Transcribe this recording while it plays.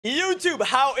YouTube,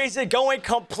 how is it going?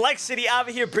 Complexity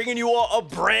over here bringing you all a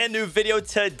brand new video.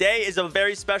 Today is a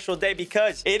very special day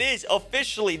because it is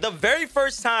officially the very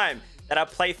first time that I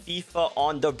play FIFA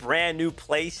on the brand new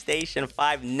PlayStation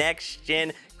 5 next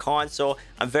gen console.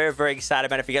 I'm very excited,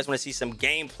 man. If you guys want to see some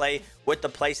gameplay with the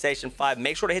PlayStation 5,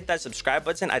 make sure to hit that subscribe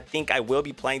button. I think I will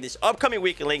be playing this upcoming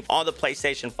weekend on the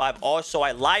PlayStation 5. Also,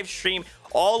 I live stream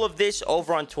all of this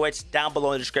over on Twitch down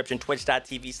below in the description,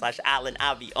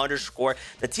 twitch.tv/AllenAvi_.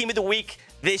 The team of the week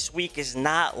this week is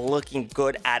not looking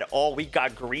good at all. We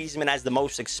got Griezmann as the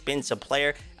most expensive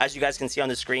player. As you guys can see on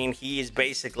the screen, he is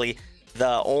basically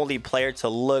the only player to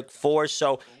look for.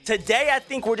 So today I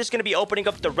think we're just going to be opening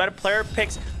up the red player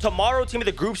picks. Tomorrow team of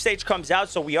the group stage comes out,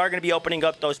 so we are going to be opening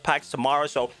up those packs tomorrow.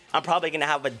 So I'm probably going to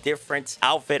have a different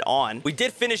outfit on. We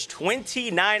did finish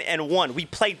 29-1. We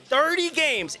played 30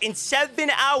 games in 7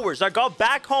 hours. I got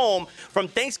back home from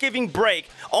Thanksgiving break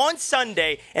on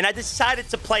Sunday and I decided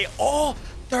to play all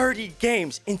 30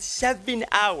 games in 7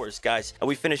 hours, guys. And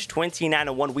we finished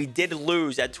 29-1. We did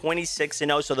lose at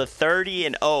 26-0, so the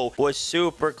 30-0 was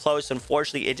super close.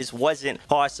 Unfortunately, it just wasn't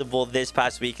possible this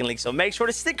past weekend league. So make sure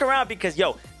to stick around because,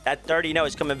 yo, that 30-0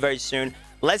 is coming very soon.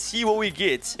 Let's see what we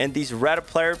get in these red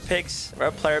player picks.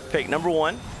 Red player pick number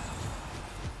 1.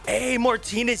 Hey,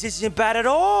 Martinez isn't bad at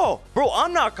all. Bro,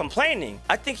 I'm not complaining.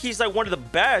 I think he's like one of the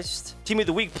best team of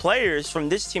the week players from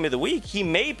this team of the week. He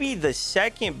may be the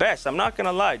second best. I'm not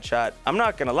gonna lie, chat. I'm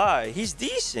not gonna lie. He's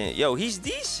decent. Yo, he's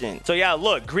decent. So yeah,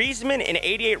 look, Griezmann in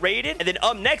 88 rated, and then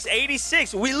up next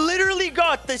 86. We literally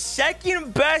got the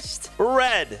second best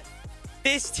red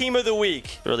this team of the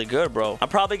week. Really good, bro. I'm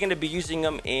probably going to be using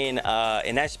them in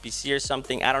an SBC or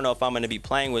something. I don't know if I'm going to be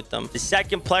playing with them. The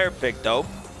second player pick, though,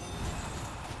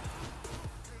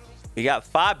 we got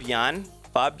Fabian.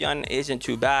 Fabian isn't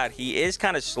too bad. He is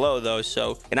kind of slow, though,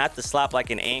 so gonna have to slap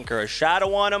like an anchor, a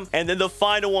shadow on him. And then the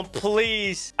final one,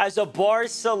 please, as a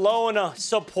Barcelona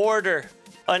supporter,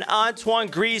 an Antoine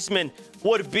Griezmann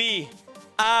would be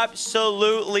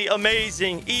absolutely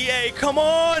amazing. EA, come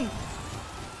on!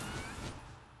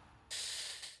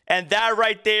 And that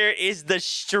right there is the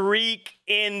streak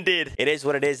ended. It is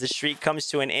what it is. The streak comes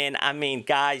to an end. I mean,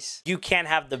 guys, you can't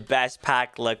have the best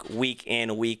pack luck week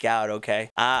in, week out,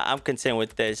 okay? I'm content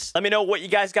with this. Let me know what you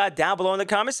guys got down below in the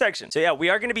comment section. So yeah, we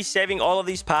are going to be saving all of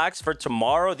these packs for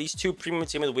tomorrow. These 2 premium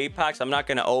team of the week packs, I'm not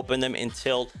going to open them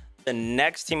until the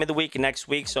next team of the week next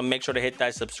week, so make sure to hit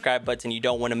that subscribe button. You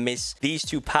don't want to miss these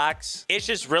 2 packs. It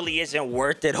just really isn't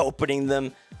worth it opening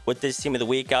them with this team of the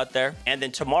week out there. And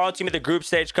then tomorrow team of the group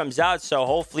stage comes out, so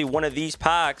hopefully one of these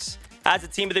packs has a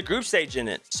team of the group stage in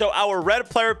it. So our red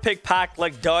player pick pack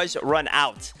like does run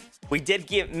out. We did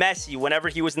get Messi whenever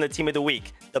he was in the team of the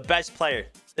week, the best player.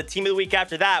 The team of the week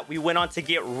after that, we went on to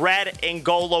get red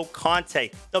N'Golo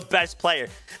Kante, the best player.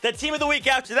 The team of the week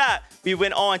after that, we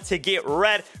went on to get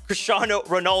red Cristiano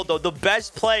Ronaldo, the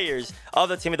best players of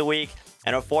the team of the week.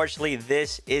 And unfortunately,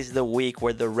 this is the week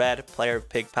where the red player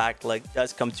pick pack like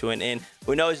does come to an end.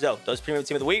 Who knows, though? Those premium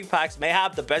team of the week packs may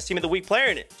have the best team of the week player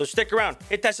in it. So stick around.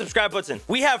 Hit that subscribe button.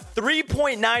 We have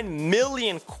 3.9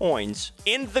 million coins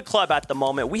in the club at the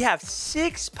moment. We have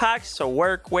 6 packs to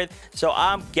work with. So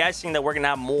I'm guessing that we're going to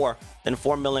have more than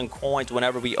 4 million coins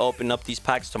whenever we open up these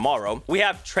packs tomorrow. We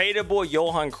have tradable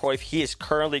Johan Cruyff. He is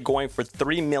currently going for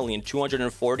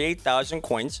 3,248,000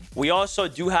 coins. We also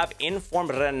do have informed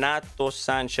Renato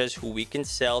Sanchez, who we can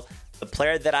sell. The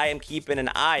player that I am keeping an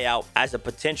eye out as a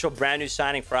potential brand new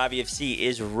signing for IVFC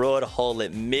is Ruud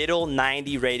Gullit, middle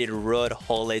 90 rated Ruud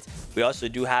Gullit. We also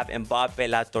do have Mbappe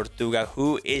La Tortuga,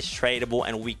 who is tradable,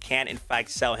 and we can in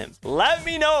fact sell him. Let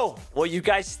me know what you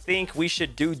guys think we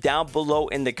should do down below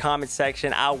in the comment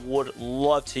section. I would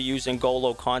love to use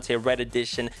N'Golo Kante Red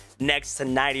Edition next to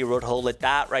 90 Ruud Gullit.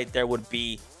 That right there would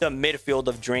be the midfield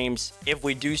of dreams. If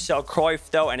we do sell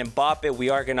Cruyff, though, and Mbappe, we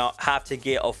are going to have to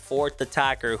get a 4th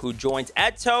attacker who joins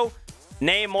Eto'o,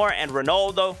 Neymar, and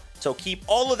Ronaldo. So keep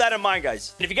all of that in mind,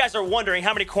 guys. And if you guys are wondering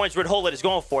how many coins Ruud Gullit is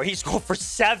going for, he's going for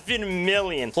 7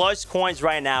 million plus coins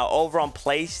right now over on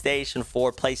PlayStation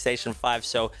 4, PlayStation 5.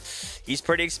 So he's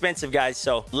pretty expensive, guys.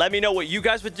 So let me know what you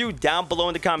guys would do down below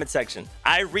in the comment section.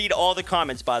 I read all the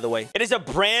comments, by the way. It is a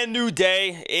brand new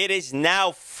day. It is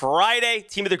now Friday.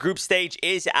 Team of the group stage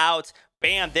is out.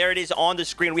 Bam, there it is on the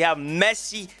screen. We have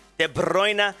Messi, De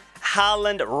Bruyne,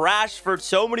 Haaland, Rashford,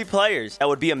 so many players that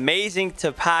would be amazing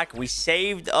to pack. We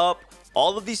saved up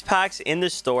all of these packs in the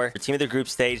store for team of the group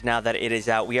stage. Now that it is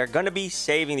out, we are going to be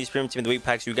saving these premium team of the week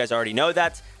packs. You guys already know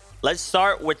that. Let's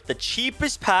start with the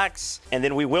cheapest packs, and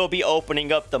then we will be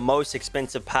opening up the most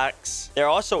expensive packs. There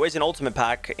also is an ultimate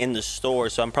pack in the store,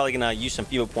 so I'm probably gonna use some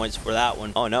FIFA points for that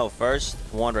one. Oh no, first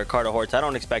one Ricardo Hortz. I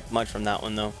don't expect much from that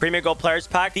one though. Premier Gold Players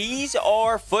pack. These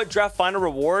are FUT Draft Final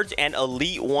rewards and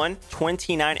Elite 1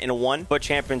 29-1 FUT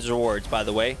Champions rewards, by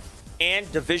the way,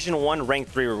 and Division 1 Rank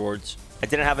 3 rewards. I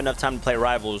didn't have enough time to play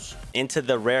Rivals. Into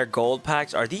the rare gold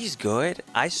packs. Are these good?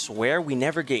 I swear we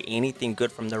never get anything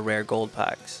good from the rare gold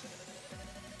packs.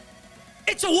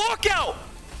 It's a walkout!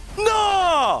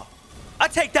 No! I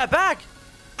take that back.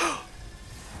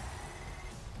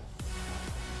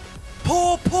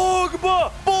 Paul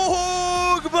Pogba!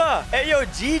 Pogba! Hey, yo,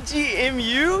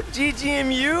 GGMU?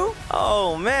 GGMU?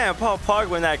 Oh, man. Paul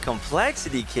Pogba in that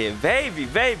complexity kit. Baby,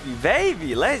 baby,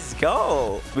 baby. Let's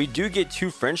go. We do get 2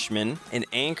 Frenchmen. An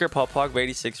Anchor, Paul Pogba,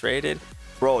 86 rated.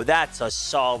 Bro, that's a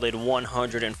solid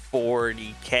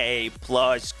 140k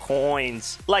plus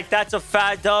coins. Like, that's a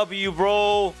fat W,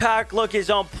 bro. Pack look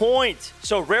is on point.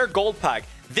 So, rare gold pack.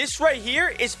 This right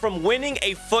here is from winning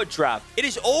a FUT draft. It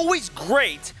is always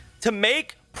great to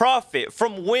make profit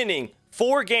from winning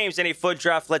 4 games in a FUT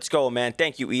draft. Let's go, man.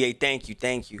 Thank you, EA. Thank you.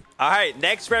 Thank you. All right,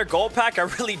 next rare gold pack. I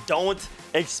really don't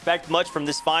expect much from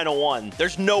this final one.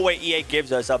 There's no way EA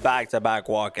gives us a back-to-back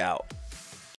walkout.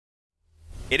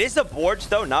 It is the boards,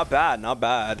 though. Not bad. Not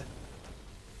bad.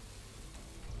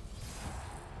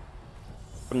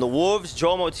 From the Wolves,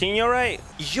 Joao Moutinho, right?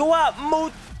 Joao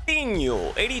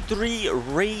Moutinho, 83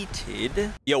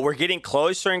 rated. Yo, we're getting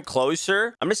closer and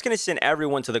closer. I'm just going to send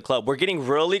everyone to the club. We're getting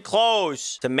really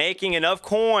close to making enough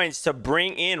coins to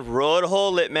bring in Rod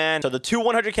Hullet, man. So the 2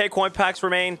 100k coin packs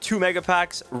remain. 2 mega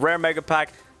packs, rare mega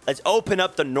pack. Let's open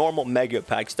up the normal mega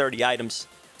packs. 30 items.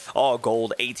 All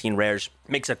gold, 18 rares.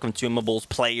 Mix of consumables,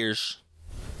 players.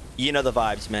 You know the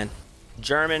vibes, man.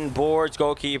 German boards,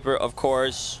 goalkeeper, of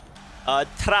course.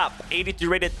 Trapp, 83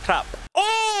 rated Trapp.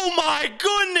 Oh my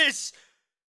goodness!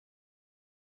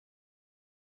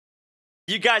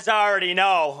 You guys already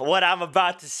know what I'm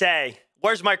about to say.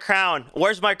 Where's my crown?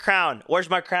 Where's my crown? Where's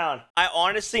my crown? I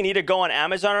honestly need to go on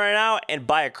Amazon right now and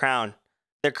buy a crown.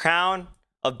 The crown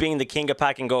of being the king of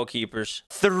packing goalkeepers.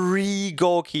 3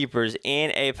 goalkeepers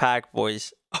in a pack,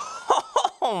 boys.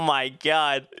 Oh my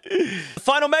god.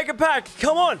 Final mega pack.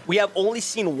 Come on. We have only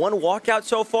seen 1 walkout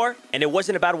so far, and it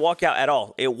wasn't a bad walkout at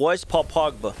all. It was Paul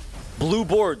Pogba. Blue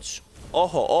boards.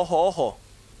 Ojo, ojo, ojo.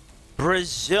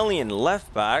 Brazilian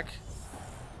left back.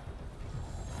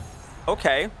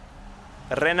 Okay.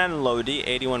 Renan Lodi,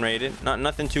 81 rated.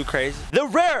 Nothing too crazy. The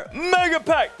rare mega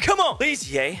pack. Come on. Please,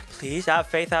 yay. Please, have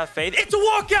faith, have faith. It's a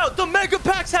walkout. The mega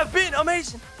packs have been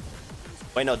amazing.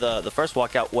 Wait, no, the first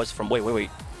walkout was from... Wait. Virgil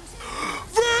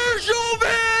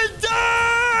van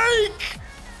Dijk!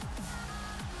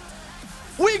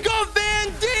 We got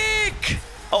Van Dijk!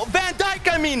 Oh, Van Dijk,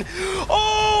 I mean.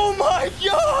 Oh, my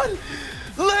God.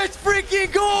 Let's freaking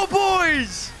go,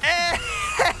 boys. Hey!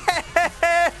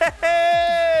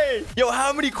 Yo,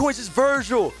 how many coins is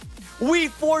Virgil? We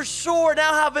for sure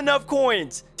now have enough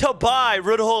coins to buy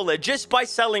Rod Hullet just by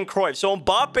selling Cruyff. So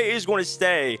Mbappe is going to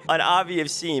stay on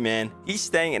AVFC, man. He's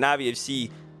staying in AVFC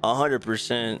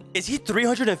 100%. Is he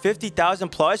 350,000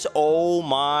 plus? Oh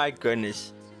my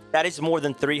goodness. That is more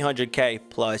than 300k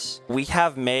plus. We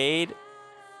have made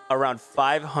around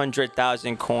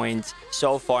 500,000 coins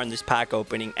so far in this pack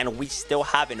opening, and we still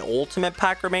have an ultimate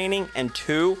pack remaining and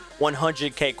 2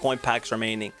 100k coin packs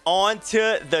remaining. On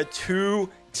to the 2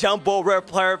 jumbo rare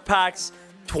player packs.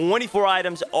 24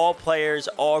 items, all players,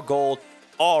 all gold,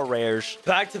 all rares.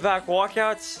 Back-to-back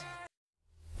walkouts.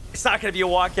 It's not going to be a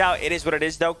walkout. It is what it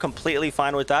is, though. Completely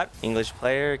fine with that. English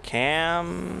player,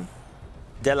 Cam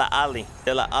Dele Alli.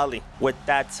 Dele Alli with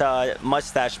that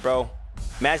mustache, bro.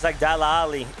 Man's like Dele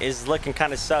Alli is looking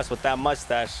kind of sus with that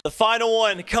mustache. The final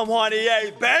one. Come on,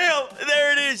 EA. Bam!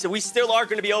 There it is. We still are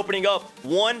going to be opening up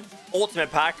 1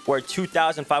 ultimate pack worth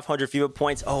 2,500 FIFA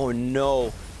points. Oh,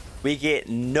 no. We get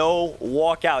no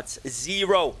walkouts.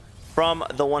 0 from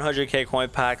the 100k coin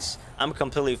packs. I'm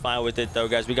completely fine with it, though,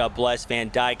 guys. We got Bless,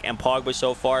 Van Dijk, and Pogba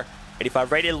so far.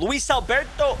 85 rated. Luis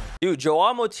Alberto. Dude,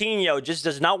 Joao Moutinho just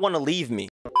does not want to leave me.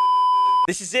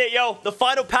 This is it, yo. The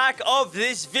final pack of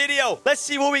this video. Let's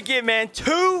see what we get, man.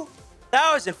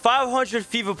 2,500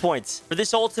 FIFA points for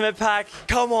this ultimate pack.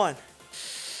 Come on.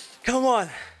 Come on.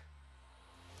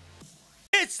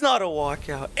 It's not a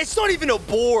walkout. It's not even a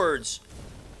boards.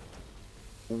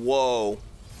 Whoa.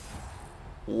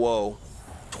 Whoa.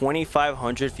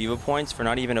 2,500 FIFA points for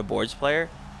not even a boards player.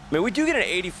 I mean, we do get an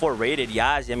 84 rated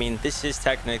Yaz. I mean, this is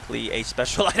technically a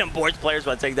special item boards player, so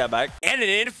I take that back. And an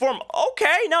inform.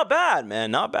 Okay, not bad,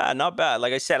 man. Not bad, not bad.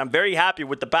 Like I said, I'm very happy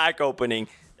with the pack opening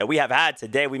that we have had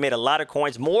today. We made a lot of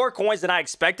coins, more coins than I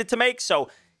expected to make. So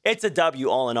it's a W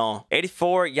all in all.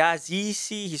 84,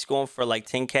 Yazisi, he's going for like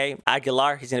 10K.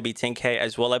 Aguilar, he's going to be 10K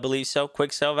as well, I believe so.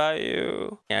 Quick sell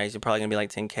value. Yeah, he's probably going to be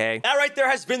like 10K. That right there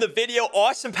has been the video.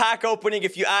 Awesome pack opening.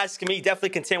 If you ask me, definitely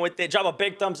continue with it. Drop a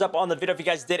big thumbs up on the video if you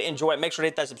guys did enjoy it. Make sure to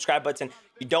hit that subscribe button.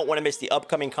 You don't want to miss the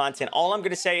upcoming content. All I'm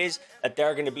going to say is that there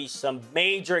are going to be some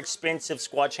major expensive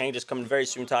squad changes coming very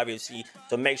soon to obviously.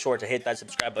 So make sure to hit that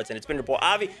subscribe button. It's been your boy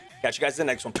Avi. Catch you guys in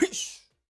the next one. Peace.